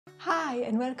Hi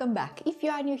and welcome back. If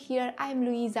you are new here, I'm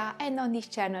Luiza, and on this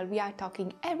channel we are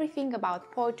talking everything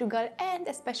about Portugal and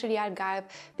especially Algarve,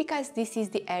 because this is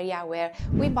the area where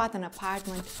we bought an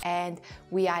apartment and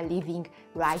we are living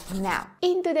right now.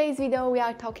 In today's video we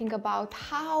are talking about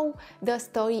how the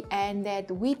story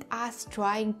ended with us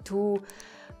trying to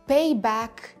pay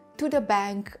back to the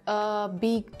bank a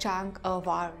big chunk of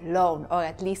our loan, or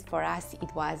at least for us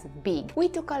it was big. We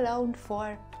took a loan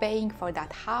for paying for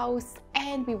that house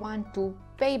and we want to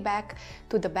pay back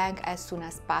to the bank as soon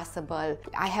as possible.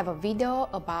 I have a video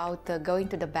about going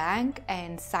to the bank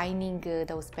and signing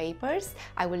those papers.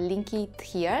 I will link it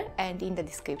here and in the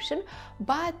description.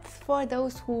 But for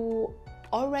those who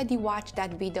already watched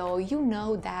that video, you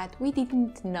know that we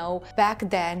didn't know back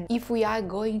then if we are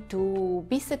going to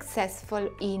be successful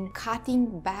in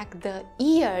cutting back the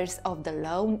years of the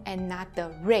loan and not the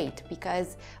rate,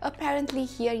 because apparently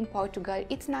here in Portugal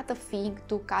it's not a thing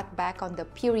to cut back on the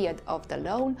period of the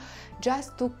loan,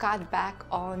 just to cut back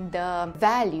on the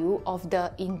value of the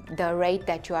rate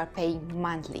that you are paying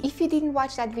monthly. If you didn't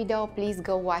watch that video, please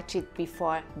go watch it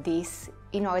before this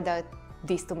in order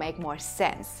this to make more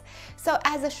sense. So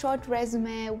as a short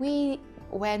resume, we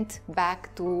went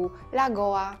back to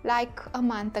Lagoa like a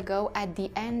month ago at the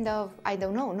end of, I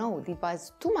don't know, no, it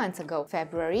was 2 months ago,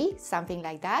 February, something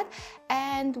like that,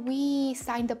 and we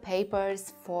signed the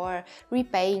papers for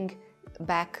repaying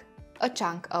back a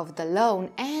chunk of the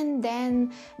loan. And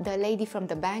then the lady from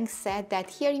the bank said that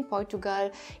here in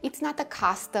Portugal it's not a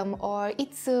custom, or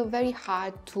it's very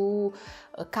hard to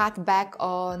cut back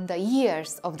on the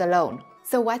years of the loan.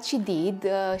 So what she did,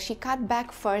 she cut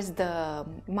back first the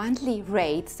monthly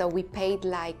rate, so we paid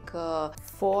like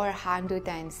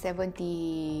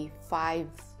 475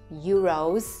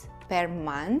 euros per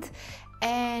month,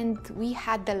 and we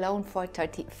had the loan for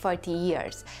 30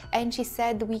 years. And she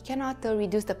said we cannot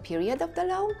reduce the period of the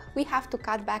loan, we have to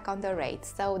cut back on the rate.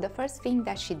 So the first thing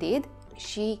that she did,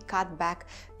 she cut back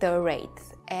the rate,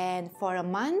 and for a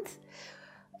month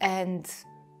and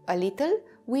a little,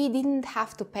 we didn't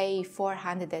have to pay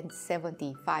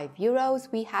 475 euros,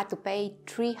 we had to pay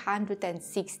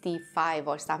 365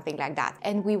 or something like that,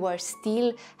 and we were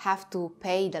still have to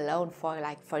pay the loan for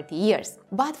like 30 years.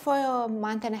 But for a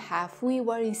month and a half we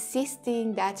were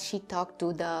insisting that she talk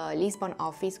to the Lisbon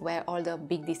office where all the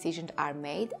big decisions are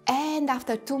made, and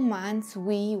after 2 months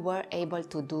we were able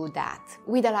to do that.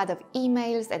 With a lot of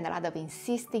emails and a lot of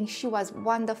insisting, she was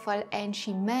wonderful and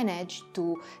she managed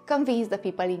to convince the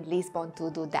people in Lisbon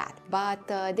to do that. But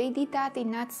they did that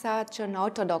in not such an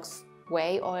orthodox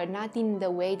way, or not in the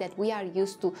way that we are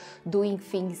used to doing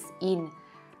things in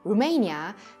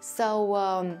Romania. So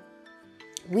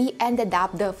we ended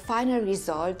up, the final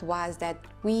result was that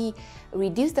we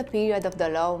reduced the period of the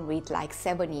loan with like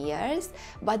 7 years,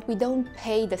 but we don't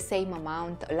pay the same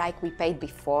amount like we paid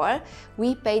before.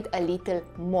 We paid a little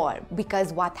more,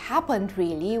 because what happened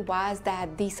really was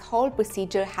that this whole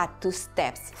procedure had 2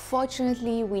 steps.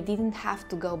 Fortunately, we didn't have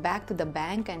to go back to the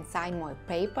bank and sign more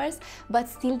papers, but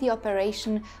still the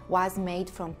operation was made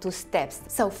from 2 steps.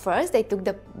 So first they took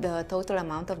the total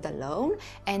amount of the loan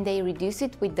and they reduced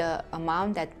it with the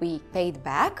amount that we paid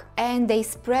back, and they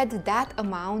spread that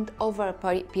amount over a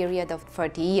period of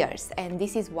 30 years. And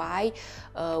this is why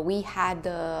we had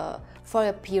for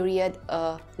a period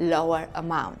a lower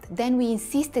amount. Then we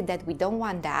insisted that we don't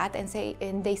want that, and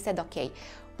they said, okay,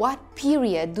 what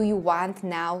period do you want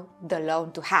now the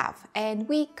loan to have? And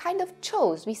we kind of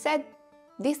chose, we said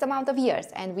this amount of years,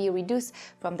 and we reduced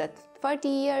from the 30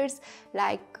 years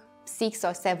like 6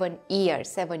 or 7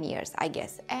 years, I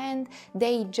guess. And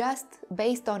they just,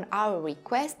 based on our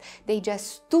request, they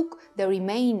just took the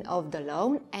remaining of the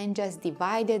loan and just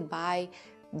divided by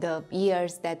the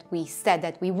years that we said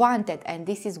that we wanted, and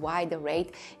this is why the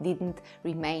rate didn't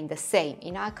remain the same.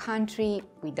 In our country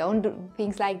we don't do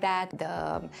things like that,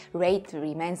 the rate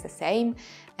remains the same,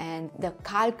 and the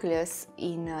calculus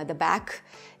in the back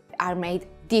are made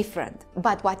different.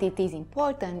 But what it is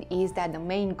important is that the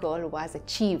main goal was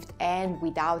achieved, and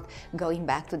without going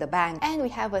back to the bank. And we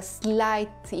have a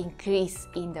slight increase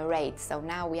in the rate, so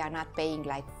now we are not paying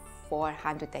like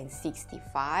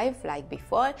 465 like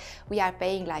before, we are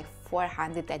paying like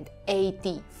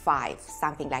 485,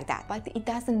 something like that. But it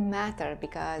doesn't matter,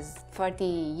 because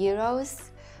 30 euros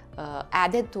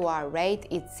added to our rate,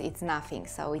 it's nothing,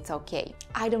 so it's okay.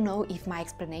 I don't know if my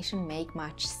explanation make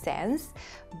much sense,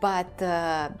 but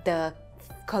the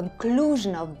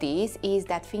conclusion of this is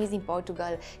that things in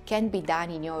Portugal can be done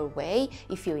in your way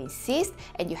if you insist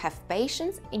and you have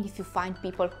patience, and if you find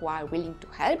people who are willing to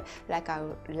help, like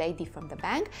our lady from the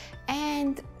bank.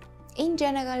 And in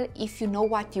general, if you know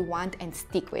what you want and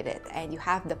stick with it, and you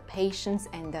have the patience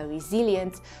and the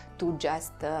resilience to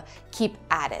just keep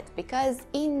at it, because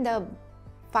in the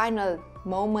final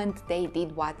moment they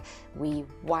did what we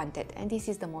wanted, and this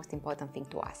is the most important thing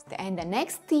to us. And the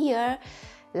next year,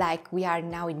 like we are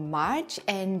now in March,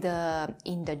 and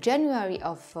in the January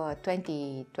of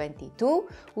 2022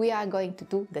 we are going to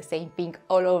do the same thing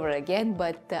all over again,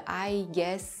 but I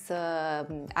guess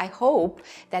I hope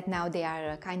that now they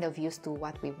are kind of used to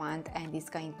what we want, and it's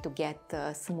going to get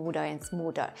smoother and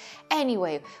smoother.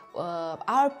 Anyway,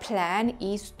 our plan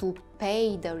is to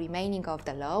pay the remaining of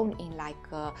the loan in like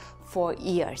 4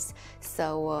 years.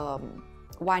 So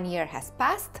 1 year has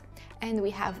passed and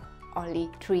we have only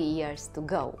 3 years to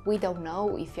go. We don't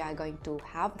know if we are going to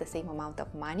have the same amount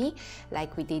of money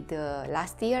like we did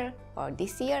last year or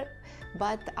this year,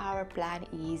 but our plan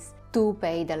is to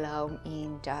pay the loan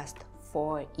in just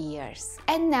 4 years.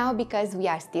 And now, because we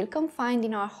are still confined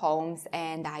in our homes,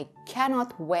 and I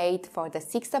cannot wait for the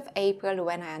 6th of April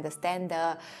when I understand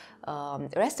the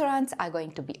restaurants are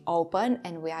going to be open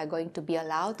and we are going to be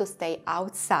allowed to stay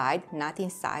outside, not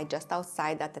inside, just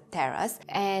outside at the terrace.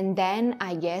 And then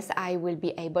I guess I will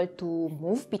be able to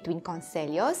move between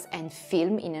concelhos and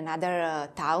film in another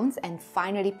towns, and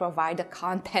finally provide the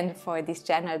content for this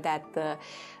channel. That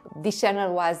this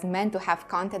channel was meant to have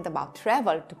content about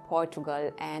travel to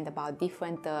Portugal and about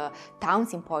different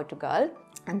towns in Portugal.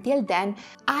 Until then,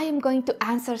 I am going to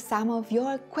answer some of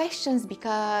your questions,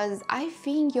 because I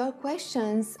think your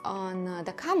questions on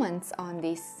the comments on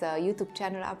this YouTube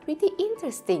channel are pretty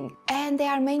interesting, and they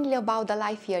are mainly about the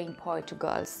life here in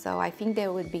Portugal, so I think they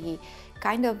would be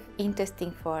kind of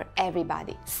interesting for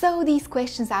everybody. So these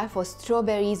questions are for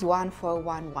Strawberries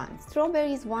 1411.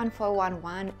 Strawberries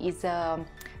 1411 is a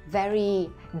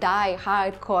very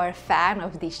hardcore fan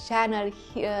of this channel.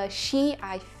 She,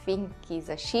 I think is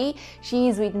a she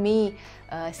is with me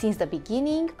since the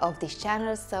beginning of this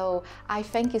channel, so I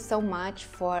thank you so much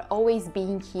for always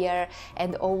being here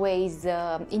and always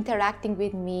interacting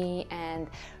with me, and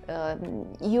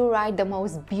you write the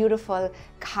most beautiful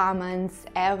comments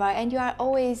ever, and you are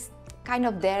always kind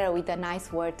of there with a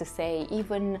nice word to say,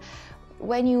 even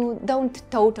when you don't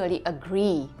totally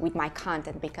agree with my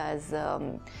content, because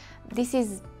this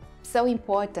is so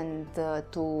important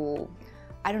to,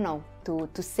 I don't know,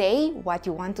 to say what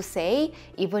you want to say,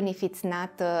 even if it's not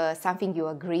something you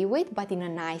agree with, but in a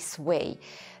nice way.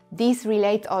 This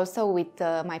relates also with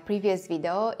my previous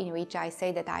video, in which I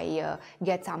say that I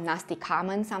get some nasty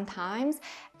comments sometimes,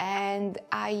 and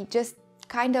I just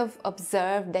kind of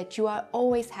observe that you are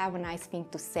always have a nice thing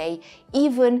to say,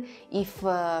 even if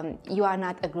you are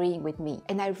not agreeing with me.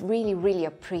 And I really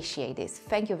appreciate this.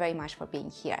 Thank you very much for being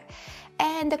here.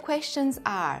 And the questions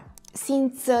are: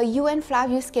 since you and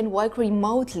Flavius can work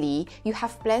remotely, you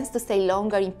have plans to stay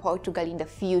longer in Portugal in the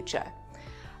future.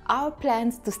 Our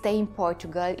plans to stay in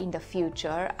Portugal in the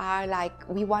future are like,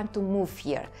 we want to move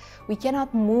here. We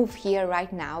cannot move here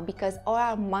right now because all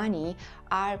our money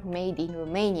are made in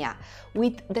Romania.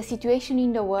 With the situation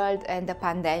in the world and the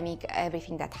pandemic,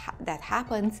 everything that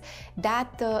happens,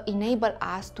 that enable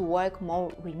us to work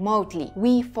more remotely.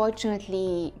 We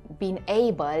fortunately been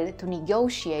able to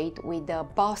negotiate with the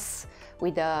boss,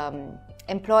 with the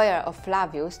employer of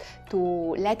Flavius, to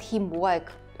let him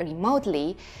work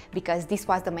remotely, because this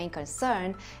was the main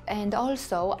concern. And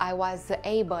also I was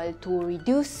able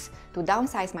to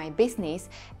downsize my business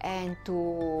and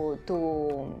to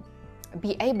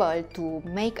be able to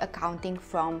make accounting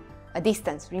from a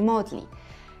distance remotely.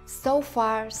 So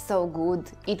far, so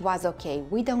good. It was okay.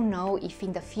 We don't know if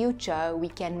in the future we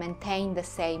can maintain the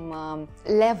same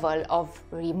level of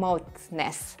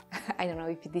remoteness. I don't know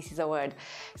if this is a word.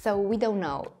 So we don't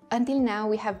know. Until now,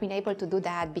 we have been able to do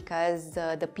that because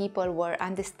the people were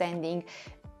understanding,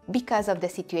 because of the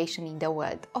situation in the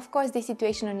world. Of course, the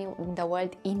situation in the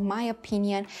world, in my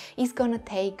opinion, is gonna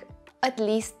take at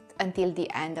least until the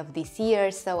end of this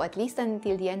year. So at least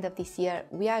until the end of this year,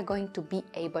 we are going to be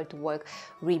able to work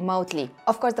remotely.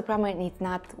 Of course, the problem is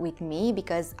not with me,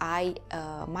 because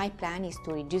my plan is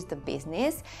to reduce the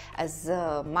business as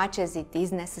much as it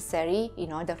is necessary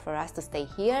in order for us to stay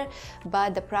here.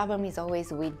 But the problem is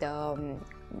always with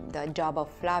the job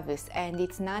of Flavius, and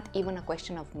it's not even a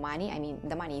question of money. I mean,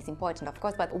 the money is important, of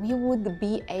course, but we would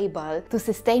be able to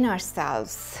sustain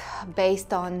ourselves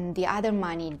based on the other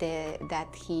money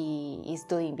that he is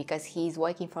doing, because he is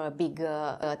working for a big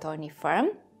attorney firm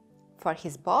for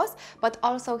his boss, but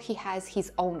also he has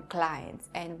his own clients,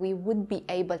 and we would be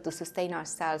able to sustain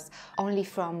ourselves only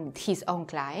from his own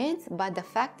clients. But the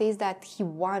fact is that he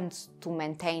wants to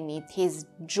maintain it, his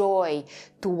joy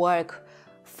to work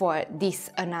for this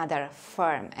another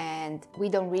firm, and we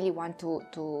don't really want to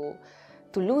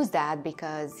lose that,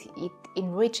 because it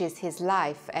enriches his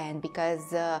life, and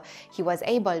because he was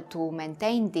able to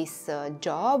maintain this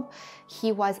job,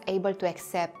 he was able to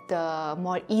accept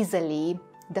more easily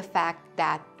the fact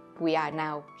that we are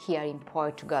now here in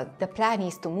Portugal. The plan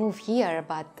is to move here,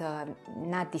 but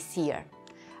not this year.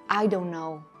 I don't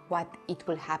know what it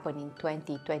will happen in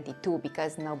 2022,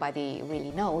 because nobody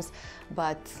really knows,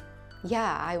 but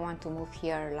yeah, I want to move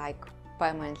here like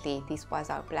permanently. This was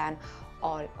our plan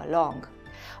all along.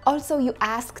 Also, you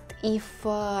asked if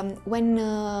when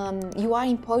you are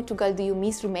in Portugal, do you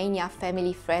miss Romania,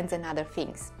 family, friends and other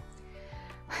things?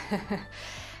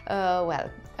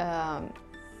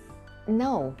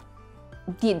 No.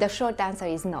 The short answer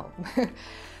is no.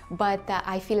 But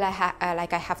I feel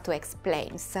like I have to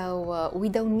explain. So we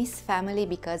don't miss family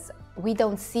because we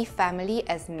don't see family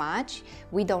as much.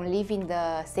 We don't live in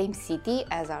the same city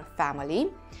as our family.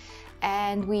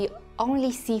 And we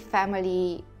only see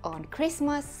family on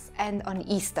Christmas and on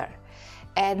Easter.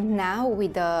 And now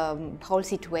with the whole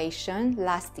situation,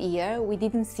 last year we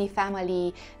didn't see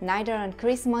family neither on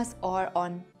Christmas or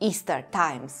on Easter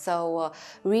time. So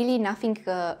really nothing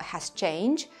has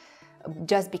changed,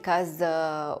 just because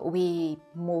we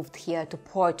moved here to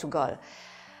Portugal.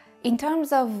 In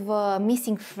terms of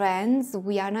missing friends,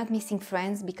 we are not missing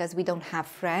friends because we don't have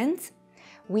friends.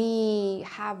 We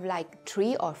have like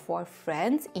 3 or 4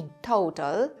 friends in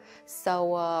total,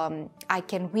 so I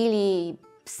can really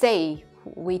say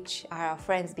which are our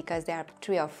friends because there are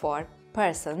 3 or 4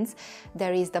 persons.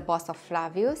 There is the boss of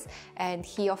Flavius, and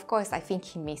he, of course, I think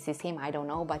he misses him, I don't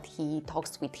know, but he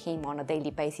talks with him on a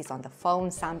daily basis on the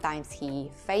phone. Sometimes he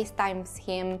FaceTimes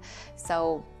him,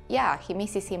 so yeah, he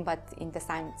misses him, but in the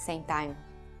same time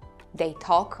they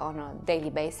talk on a daily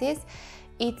basis.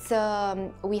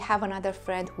 We have another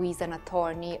friend who is an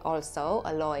attorney, also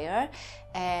a lawyer,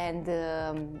 and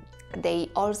they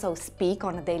also speak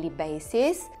on a daily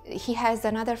basis. He has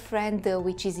another friend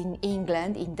which is in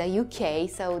England, in the UK,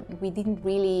 so we didn't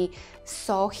really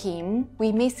saw him.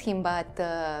 We miss him, but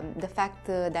the fact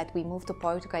that we moved to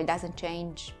Portugal doesn't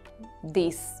change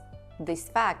this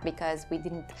fact, because we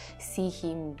didn't see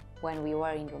him when we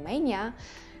were in Romania.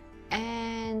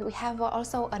 And we have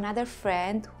also another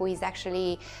friend who is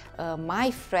actually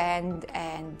my friend,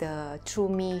 and through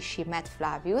me she met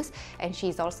Flavius, and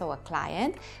she's also a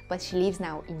client, but she lives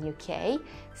now in UK,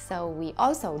 so we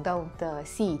also don't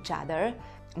see each other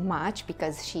much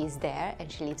because she is there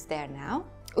and she lives there now.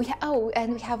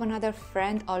 And we have another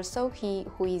friend also,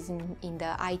 who is in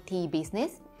the IT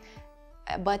business,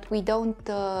 but we don't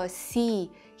see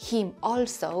him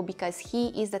also because he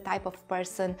is the type of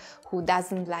person who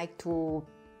doesn't like to,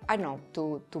 I don't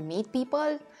know, to meet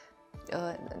people.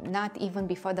 Not even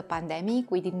before the pandemic,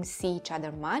 we didn't see each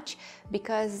other much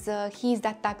because he's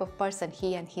that type of person,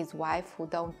 he and his wife, who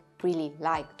don't really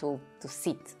like to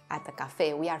sit at a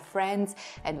cafe. We are friends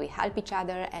and we help each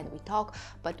other and we talk,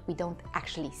 but we don't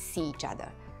actually see each other,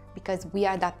 because we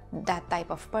are that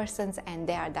type of persons and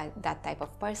they are that type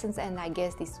of persons, and I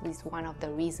guess this is one of the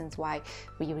reasons why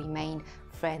we remain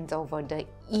friends over the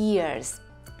years.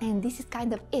 And this is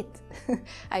kind of it.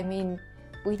 I mean,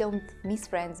 we don't miss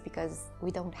friends because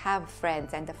we don't have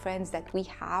friends, and the friends that we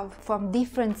have from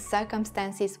different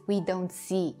circumstances, we don't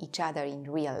see each other in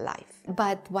real life.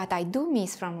 But what I do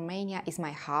miss from Romania is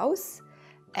my house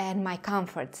and my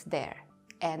comforts there.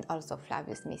 And also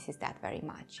Flavius misses that very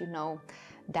much, you know,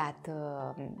 that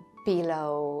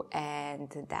pillow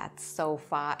and that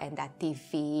sofa and that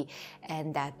TV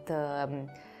and that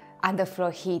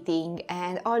underfloor heating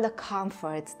and all the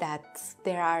comforts that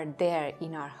there are there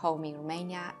in our home in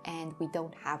Romania, and we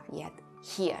don't have yet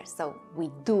here, so we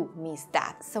do miss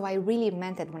that. So I really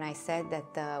meant it when I said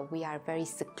that we are a very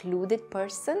secluded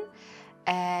person,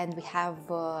 and we have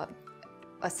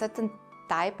a certain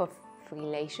type of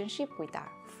relationship with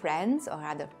our friends or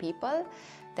other people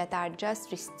that are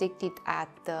just restricted at,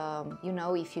 you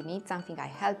know, if you need something, I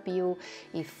help you,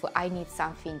 if I need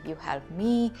something, you help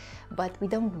me, but we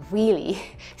don't really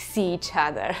see each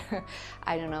other.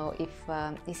 I don't know if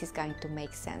this is going to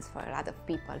make sense for a lot of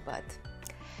people, but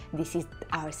this is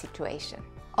our situation.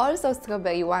 Also,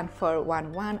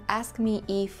 Strawberry1411 asked me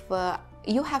if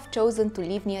you have chosen to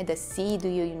live near the sea, do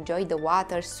you enjoy the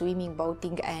water, swimming,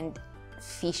 boating and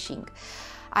fishing?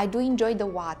 I do enjoy the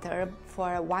water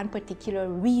for one particular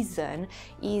reason,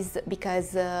 is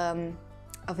because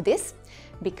of this,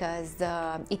 because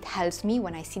it helps me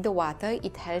when I see the water,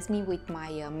 it helps me with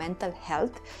my mental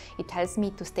health, it helps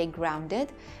me to stay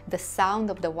grounded. The sound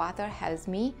of the water helps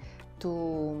me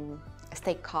to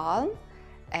stay calm,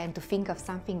 and to think of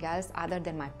something else other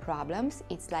than my problems.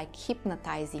 It's like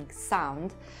hypnotizing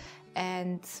sound,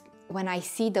 and when I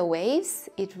see the waves,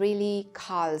 it really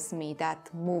calls me, that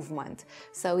movement.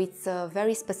 So it's a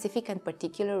very specific and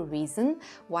particular reason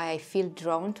why I feel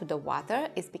drawn to the water,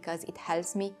 is because it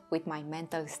helps me with my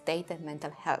mental state and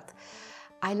mental health.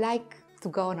 I like to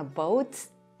go on a boat.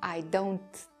 I don't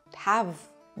have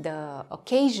the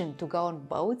occasion to go on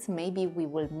boats. Maybe we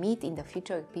will meet in the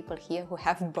future people here who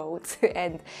have boats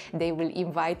and they will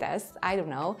invite us. I don't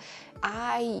know.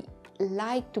 I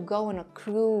like to go on a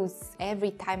cruise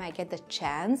every time I get the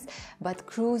chance, but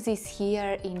cruises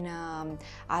here in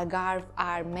Algarve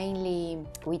are mainly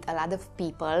with a lot of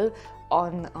people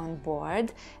on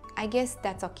board. I guess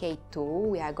that's okay too.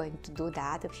 We are going to do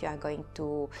that if you are going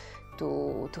to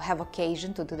have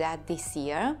occasion to do that this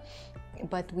year.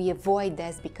 But we avoid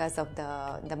this because of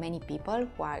the many people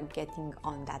who are getting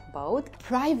on that boat.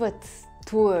 Private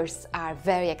tours are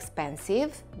very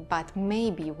expensive, but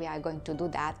maybe we are going to do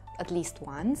that at least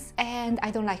once. And I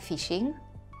don't like fishing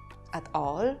at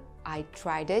all. I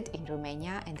tried it in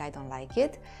Romania and I don't like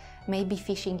it. Maybe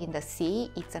fishing in the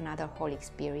sea, it's another whole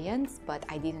experience, but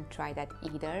I didn't try that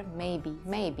either.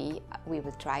 Maybe we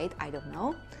will try it, I don't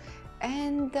know.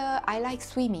 And I like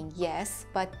swimming, yes,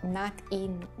 but not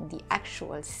in the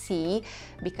actual sea,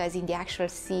 because in the actual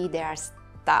sea there are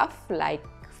stuff like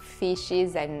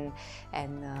fishes and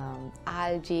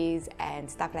algae and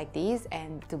stuff like this,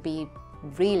 and to be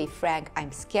really frank,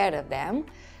 I'm scared of them.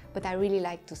 But I really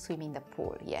like to swim in the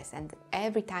pool, yes, and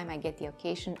every time I get the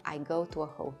occasion I go to a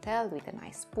hotel with a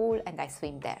nice pool and I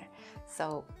swim there.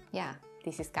 So yeah,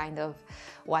 this is kind of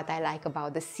what I like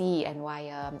about the sea, and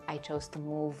why I chose to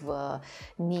move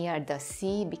near the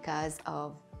sea, because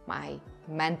of my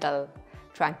mental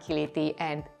tranquility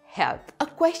and health. A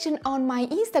question on my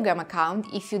Instagram account.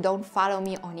 If you don't follow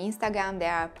me on Instagram,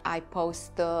 there I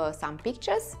post some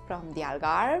pictures from the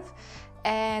Algarve,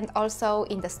 and also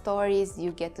in the stories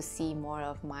you get to see more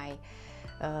of my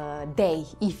day.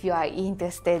 If you are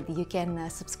interested, you can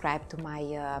subscribe to my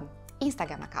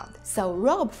Instagram account. So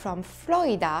Rob from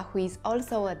Florida, who is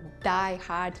also a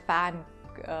die-hard fan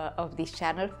of this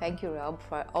channel, thank you Rob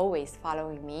for always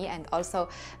following me, and also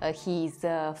he's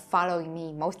following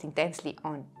me most intensely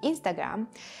on Instagram.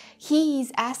 He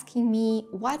is asking me,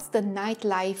 what's the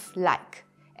nightlife like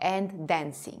and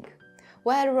dancing?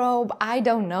 Well, Rob, I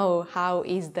don't know how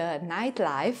is the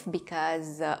nightlife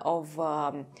because of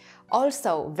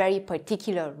also very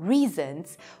particular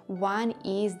reasons. One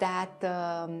is that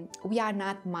we are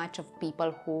not much of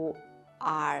people who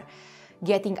are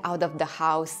getting out of the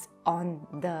house on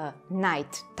the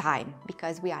night time,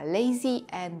 because we are lazy,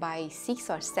 and by 6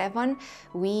 or 7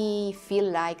 we feel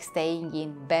like staying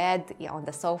in bed on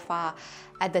the sofa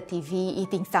at the TV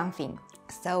eating something.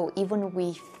 So even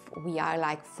if we are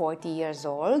like 40 years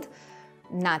old,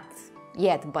 not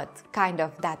yet, but kind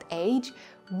of that age,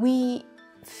 we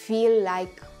feel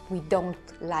like we don't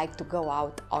like to go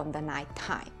out on the night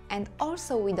time. And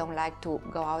also we don't like to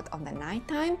go out on the night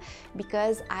time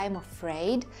because I'm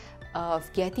afraid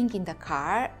of getting in the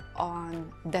car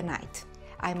on the night.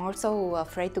 I'm also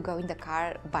afraid to go in the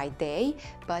car by day,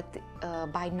 but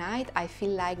by night I feel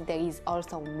like there is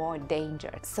also more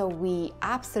danger. So we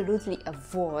absolutely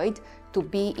avoid to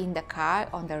be in the car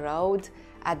on the road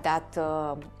at that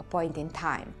point in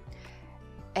time.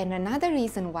 And another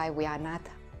reason why we are not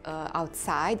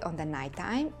outside on the night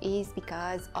time is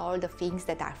because all the things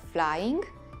that are flying,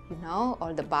 you know,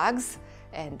 all the bugs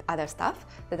and other stuff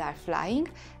that are flying,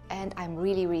 and I'm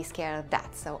really scared of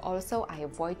that. So also I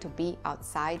avoid to be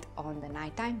outside on the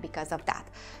nighttime because of that.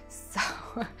 So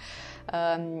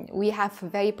we have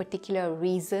very particular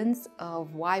reasons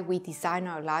of why we design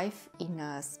our life in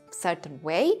a certain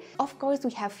way. Of course,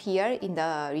 we have here in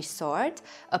the resort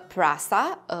a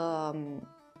praça,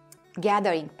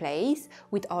 gathering place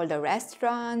with all the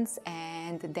restaurants,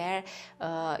 and there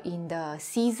in the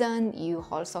season you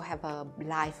also have a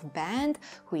live band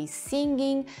who is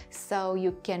singing, so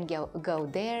you can go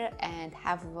there and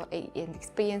have and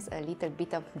experience a little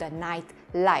bit of the night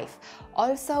life.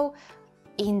 Also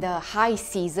in the high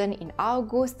season in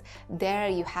August, there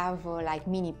you have like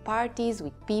mini parties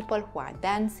with people who are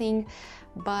dancing,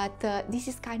 but this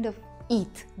is kind of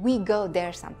it. We go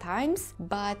there sometimes,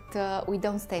 but we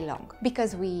don't stay long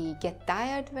because we get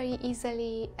tired very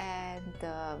easily, and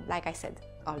like I said,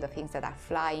 all the things that are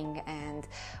flying and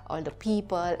all the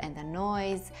people and the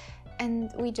noise.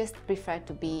 and we just prefer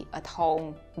to be at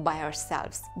home by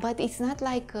ourselves. But it's not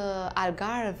like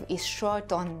Algarve is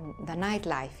short on the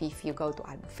nightlife. If you go to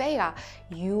Albufeira,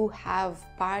 you have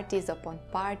parties upon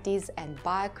parties and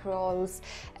bar crawls,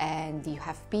 and you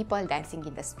have people dancing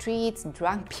in the streets,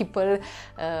 drunk people,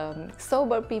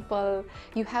 sober people.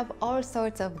 You have all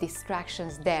sorts of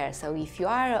distractions there. So if you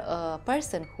are a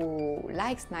person who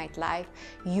likes nightlife,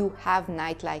 you have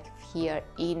nightlife here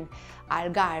in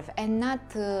Algarve, and not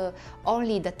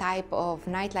only the type of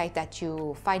nightlife that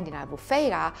you find in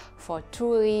Albufeira for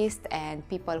tourists and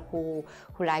people who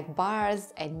like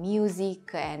bars and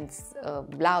music and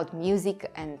loud music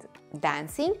and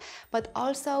dancing, but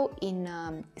also in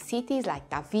cities like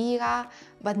Tavira,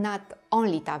 but not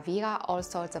only Tavira, all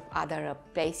sorts of other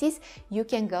places. You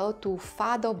can go to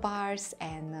fado bars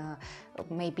and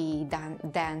maybe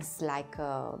dance like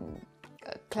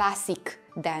classic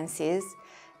dances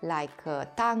like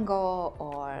tango,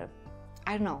 or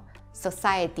I don't know,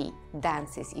 society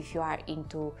dances if you are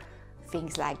into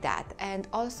things like that. And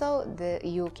also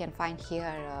you can find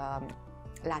here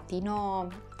Latino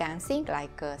dancing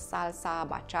like salsa,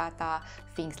 bachata,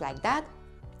 things like that.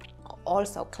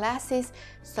 Also classes,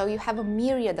 so you have a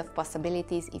myriad of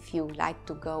possibilities if you like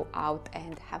to go out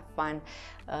and have fun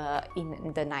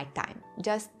in the nighttime.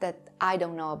 Just that I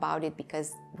don't know about it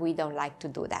because we don't like to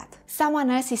do that. Someone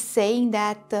else is saying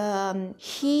that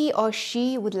he or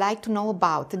she would like to know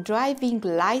about driving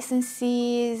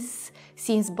licenses.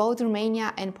 Since both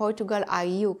Romania and Portugal are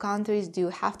EU countries, do you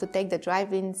have to take the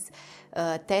driving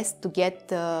test to get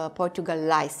the Portugal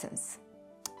license?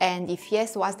 And if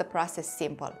yes, was the process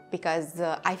simple? Because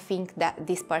I think that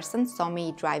this person saw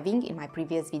me driving in my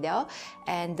previous video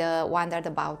and wondered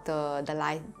about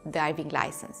the driving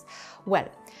license. Well,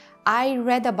 I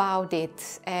read about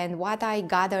it, and what I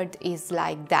gathered is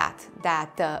like that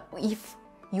if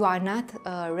you are not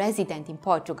a resident in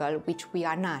Portugal, which we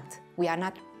are not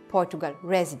Portugal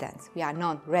residents, we are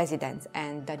non-residents,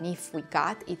 and the NIF we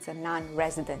got, it's a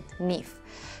non-resident NIF.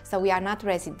 So we are not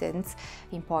residents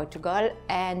in Portugal,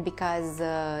 and because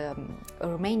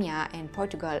Romania and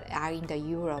Portugal are in the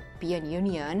European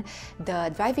Union, the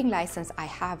driving license I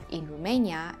have in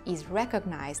Romania is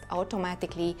recognized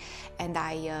automatically, and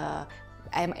I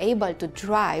am able to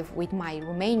drive with my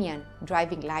Romanian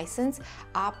driving license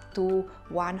up to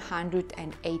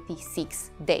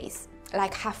 186 days,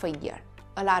 like half a year.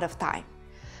 A lot of time.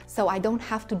 So I don't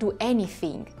have to do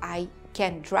anything. I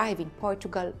can drive in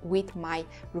Portugal with my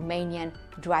Romanian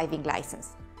driving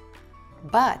license.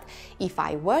 But if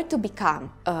I were to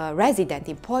become a resident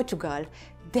in Portugal,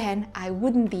 then I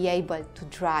wouldn't be able to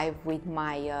drive with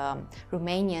my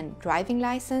Romanian driving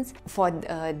license for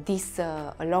this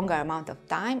longer amount of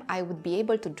time. I would be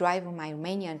able to drive with my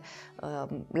Romanian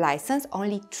license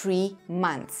only 3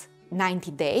 months,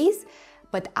 90 days.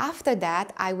 But after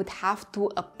that, I would have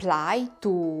to apply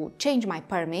to change my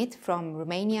permit from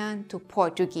Romanian to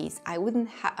Portuguese. I wouldn't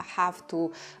have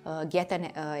to get an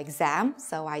exam,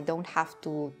 so I don't have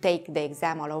to take the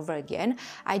exam all over again.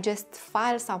 I just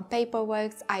file some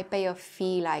paperwork, I pay a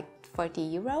fee like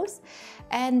 40 euros,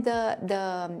 and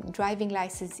the driving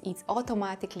license is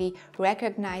automatically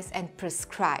recognized and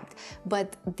prescribed.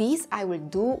 But this I will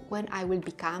do when I will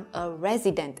become a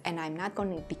resident, and I'm not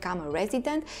going to become a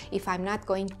resident if I'm not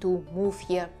going to move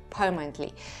here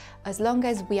permanently. As long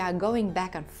as we are going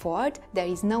back and forth, there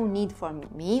is no need for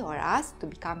me or us to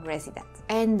become residents.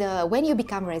 And when you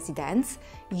become residents,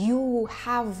 you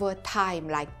have time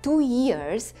like 2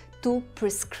 years to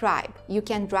prescribe. You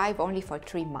can drive only for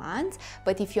 3 months,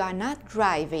 but if you are not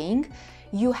driving,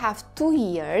 you have 2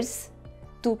 years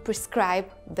to prescribe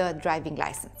the driving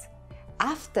license.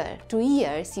 After 2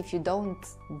 years, if you don't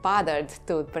bother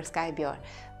to prescribe your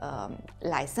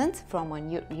license from a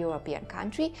European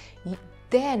country,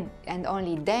 then and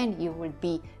only then you will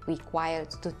be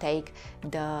required to take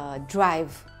the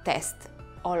drive test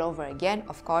all over again,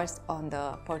 of course, on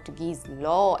the Portuguese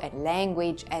law and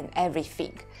language and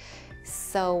everything.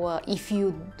 So if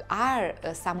you are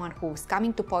someone who's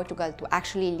coming to Portugal to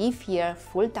actually live here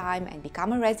full-time and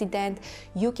become a resident,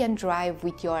 you can drive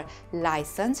with your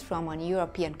license from a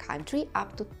European country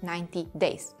up to 90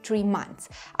 days, 3 months.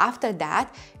 After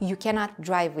that, you cannot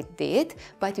drive with it,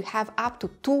 but you have up to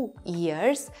 2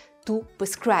 years to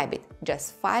prescribe it.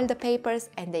 Just file the papers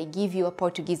and they give you a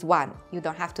Portuguese one. You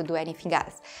don't have to do anything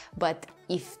else. But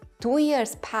if 2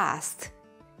 years passed,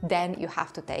 then you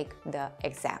have to take the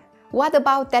exam. What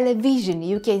about television?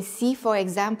 You can see, for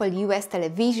example, US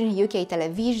television, UK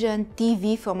television,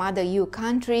 TV from other EU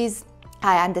countries.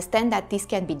 I understand that this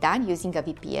can be done using a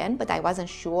VPN, but I wasn't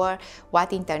sure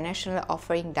what international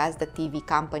offering does the TV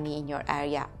company in your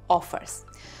area offers.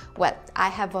 Well, I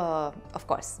have, of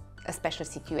course, a special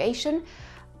situation.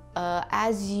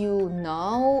 As you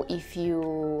know, if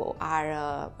you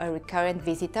are a recurrent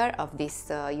visitor of this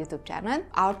YouTube channel,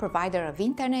 our provider of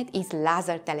internet is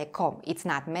Laser Telecom. It's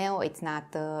not Meo, it's not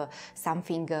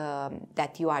something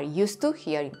that you are used to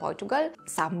here in Portugal.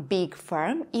 Some big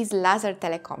firm is Laser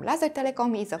Telecom. Laser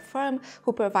Telecom is a firm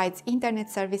who provides internet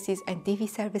services and TV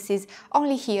services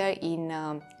only here in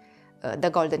the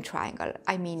Golden Triangle.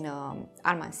 I mean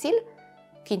Almansil,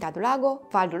 Quinta do Lago,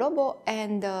 Val do Lobo,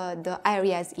 and the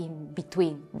areas in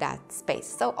between that space.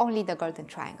 So only the Golden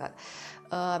Triangle.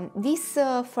 This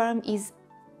firm is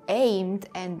aimed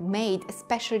and made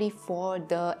especially for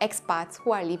the expats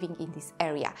who are living in this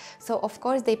area. So of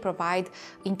course they provide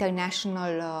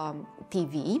international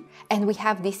TV, and we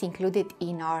have this included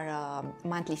in our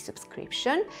monthly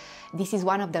subscription. This is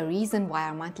one of the reasons why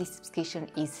our monthly subscription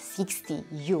is 60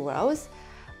 euros.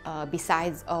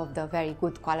 Besides of the very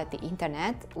good quality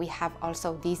internet, we have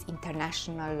also these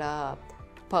international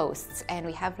posts, and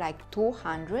we have like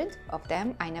 200 of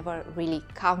them. I never really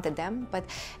counted them, but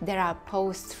there are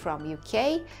posts from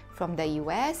UK, from the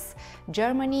US,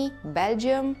 Germany,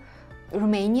 Belgium,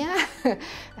 Romania,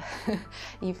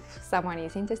 if someone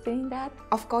is interested in that.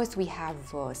 Of course, we have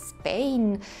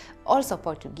Spain, also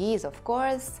Portuguese, of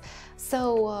course.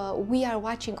 So we are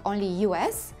watching only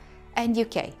US and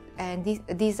UK. And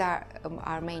these are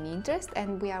our main interest,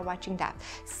 and we are watching that.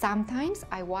 Sometimes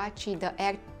I watch the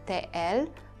RTL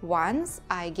ones.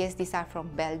 I guess these are from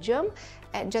Belgium,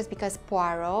 and just because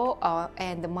Poirot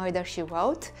and The Murder, She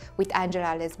Wrote with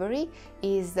Angela Lansbury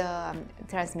is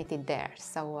transmitted there.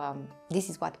 So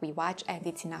this is what we watch, and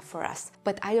it's enough for us.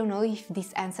 But I don't know if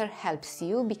this answer helps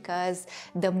you, because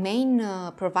the main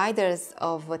providers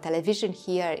of television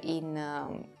here in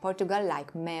Portugal,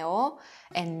 like Meo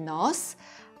and NOS,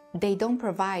 they don't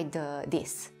provide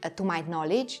this. To my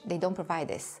knowledge, they don't provide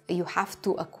this. You have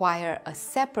to acquire a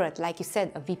separate, like you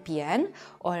said, a VPN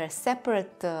or a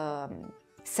separate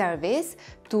service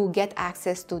to get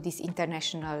access to these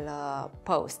international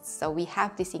posts. So we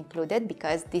have this included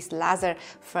because this laser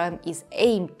firm is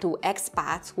aimed to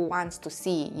expats who wants to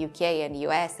see UK and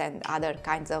US and other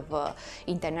kinds of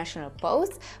international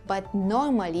posts, but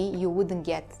normally you wouldn't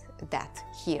get that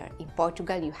here. In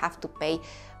Portugal, you have to pay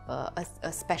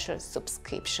a special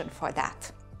subscription for that.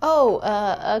 Oh,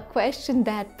 a question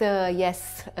that,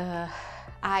 yes,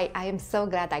 I am so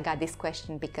glad I got this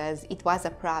question, because it was a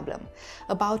problem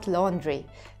about laundry.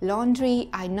 Laundry,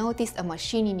 I noticed a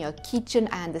machine in your kitchen.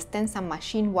 I understand some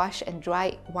machine wash and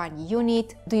dry one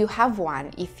unit. Do you have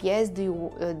one? If yes,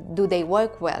 do they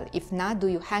work well? If not, do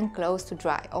you hang clothes to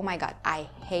dry? Oh my God, I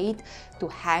hate to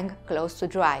hang clothes to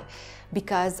dry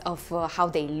because of how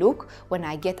they look. When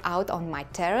I get out on my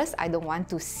terrace, I don't want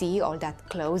to see all that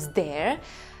clothes there.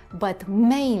 But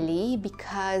mainly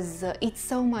because it's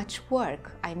so much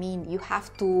work. I mean, you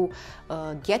have to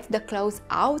get the clothes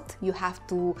out, you have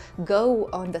to go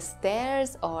on the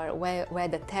stairs or where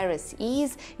the terrace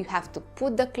is, you have to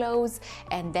put the clothes,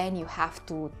 and then you have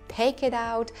to take it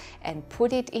out and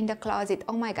put it in the closet.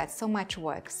 Oh my God, so much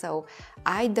work. So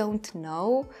I don't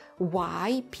know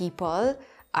why people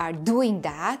are doing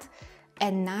that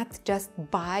and not just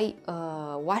buy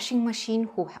a washing machine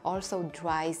who also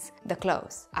dries the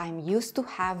clothes. I'm used to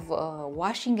have a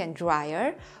washing and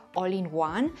dryer all in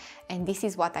one, and this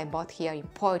is what I bought here in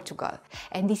Portugal.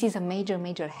 And this is a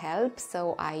major help,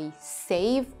 so I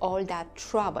save all that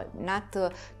trouble, not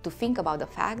to think about the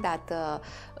fact that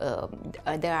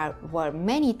were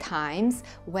many times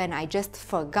when I just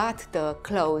forgot the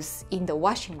clothes in the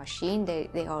washing machine.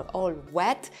 They are all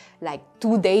wet, like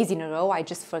 2 days in a row, I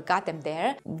just forgot them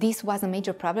there. This was a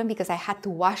major problem because I had to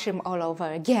wash them all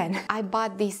over again. I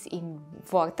bought this in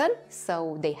Vorten,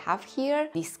 so they have here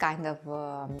this kind of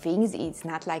things. It's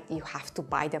not like you have to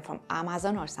buy them from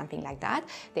Amazon or something like that.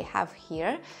 They have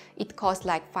here. It costs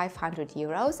like 500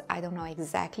 euros. I don't know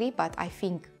exactly, but I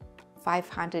think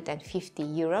 550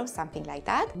 euros, something like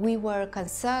that. We were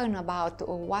concerned about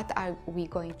what are we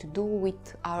going to do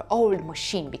with our old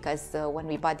machine, because when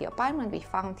we bought the apartment, we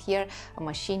found here a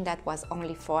machine that was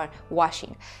only for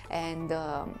washing. And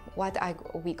what are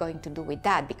we going to do with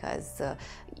that? Because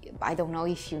I don't know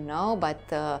if you know, but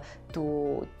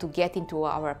to get into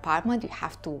our apartment, you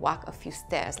have to walk a few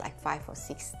stairs, like 5 or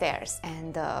 6 stairs.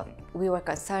 And we were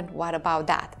concerned, what about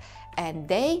that? And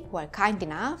they were kind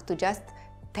enough to just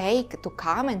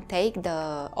come and take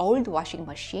the old washing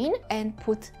machine and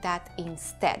put that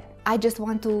instead. I just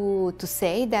want to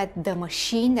say that the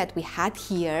machine that we had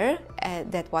here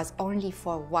that was only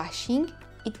for washing,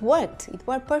 it worked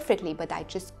perfectly, but I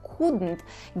just couldn't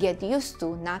get used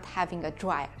to not having a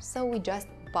dryer. So we just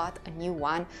bought a new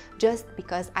one just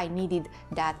because I needed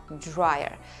that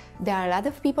dryer. There are a lot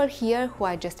of people here who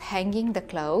are just hanging the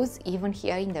clothes, even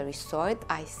here in the resort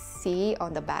I see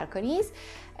on the balconies.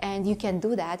 And you can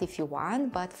do that if you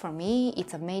want, but for me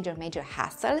it's a major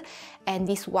hassle, and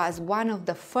this was one of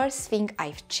the first things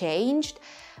I've changed.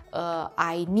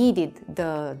 I needed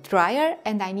the dryer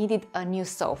and I needed a new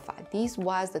sofa. These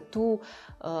was the two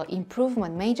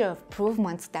major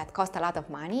improvements that cost a lot of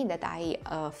money that I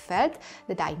felt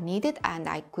that I needed and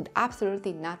I could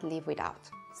absolutely not live without.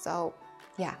 So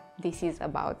yeah, this is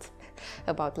about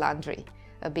laundry,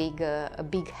 a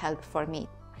big help for me.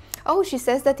 Oh, she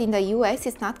says that in the US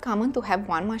it's not common to have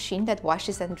one machine that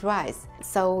washes and dries.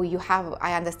 So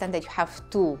I understand that you have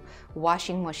two,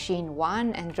 washing machine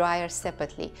one and dryer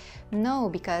separately. No,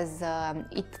 because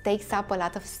it takes up a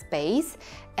lot of space,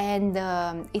 and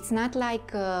it's not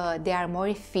like they are more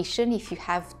efficient if you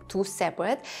have two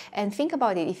separate. And think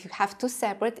about it, if you have two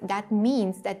separate, that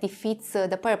means that defeats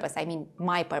the purpose, I mean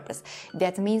my purpose.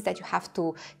 That means that you have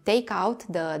to take out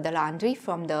the laundry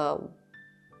from the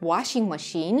washing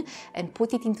machine and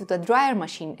put it into the dryer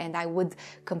machine, and I would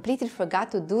completely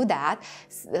forgot to do that.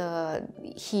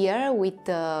 Here with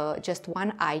just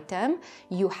one item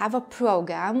you have a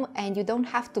program and you don't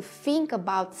have to think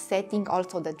about setting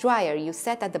also the dryer. You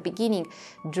set at the beginning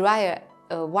dryer,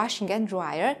 washing and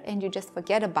dryer, and you just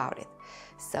forget about it.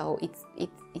 So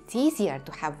it's easier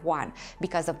to have one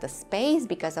because of the space,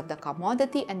 because of the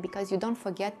commodity, and because you don't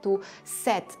forget to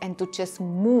set and to just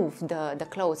move the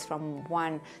clothes from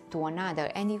one to another,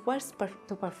 and it works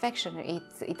to perfection.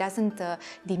 It doesn't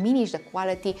diminish the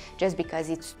quality just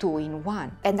because it's two in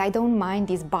one. And I don't mind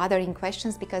these bothering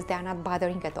questions because they are not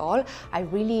bothering at all. I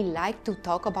really like to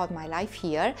talk about my life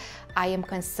here. I am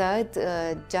concerned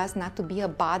just not to be a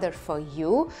bother for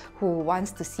you who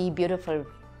wants to see beautiful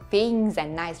things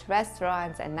and nice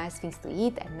restaurants and nice things to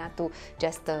eat, and not to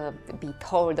just be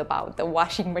told about the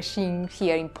washing machine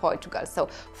here in Portugal. So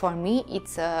for me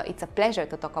it's a pleasure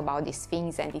to talk about these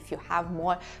things, and if you have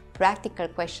more practical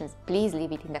questions, please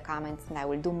leave it in the comments and I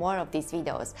will do more of these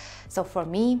videos. So for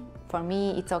me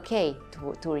it's okay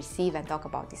to receive and talk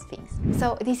about these things.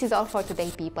 So this is all for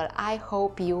today, people. I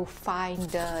hope you find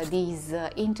these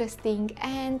interesting,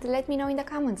 and let me know in the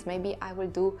comments. Maybe I will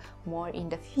do more in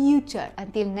the future.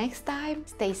 Until next time,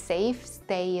 stay safe,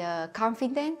 stay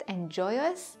confident and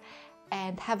joyous,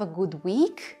 and have a good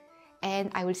week, and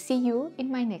I will see you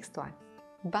in my next one.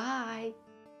 Bye!